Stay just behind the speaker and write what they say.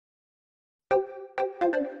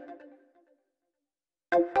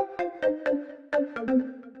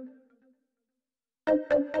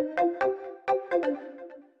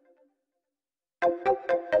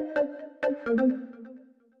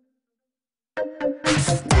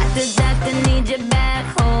Doctor, need you back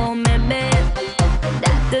home, baby.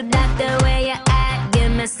 Doctor, where you at?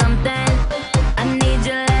 Give me something. I need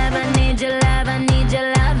your love, I need your love, I need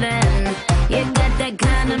your loving. You got that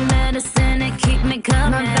kind of medicine that keep me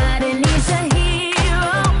coming. My body needs a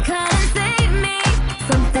hero, come and save me.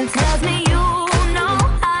 Something tells me you know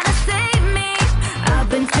how to save me. I've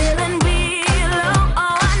been feeling real low,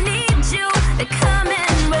 oh, I need you to come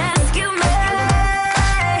and rescue me.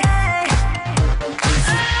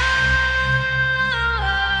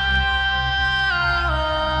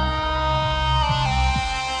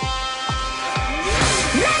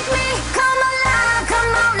 Make me come alive,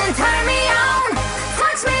 come on and turn me on.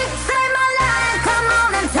 Touch me, save my life, come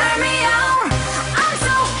on and turn me on. I'm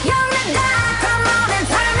so young to die, come on and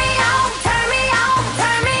turn me on. Turn me on,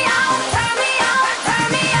 turn me on, turn me on, turn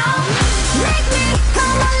me on. Make me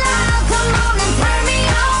come alive, come on and turn me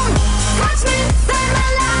on. Touch me, save my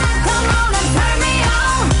life, come on and turn me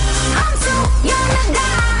on. I'm so young to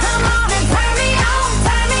die, come on and turn me on,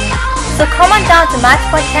 turn me on. So come on down to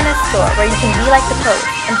Matchpoint Tennis Store where you can be like the pros.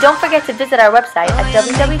 And don't forget to visit our website at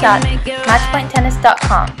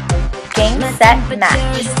www.matchpointtennis.com. Game, set, match.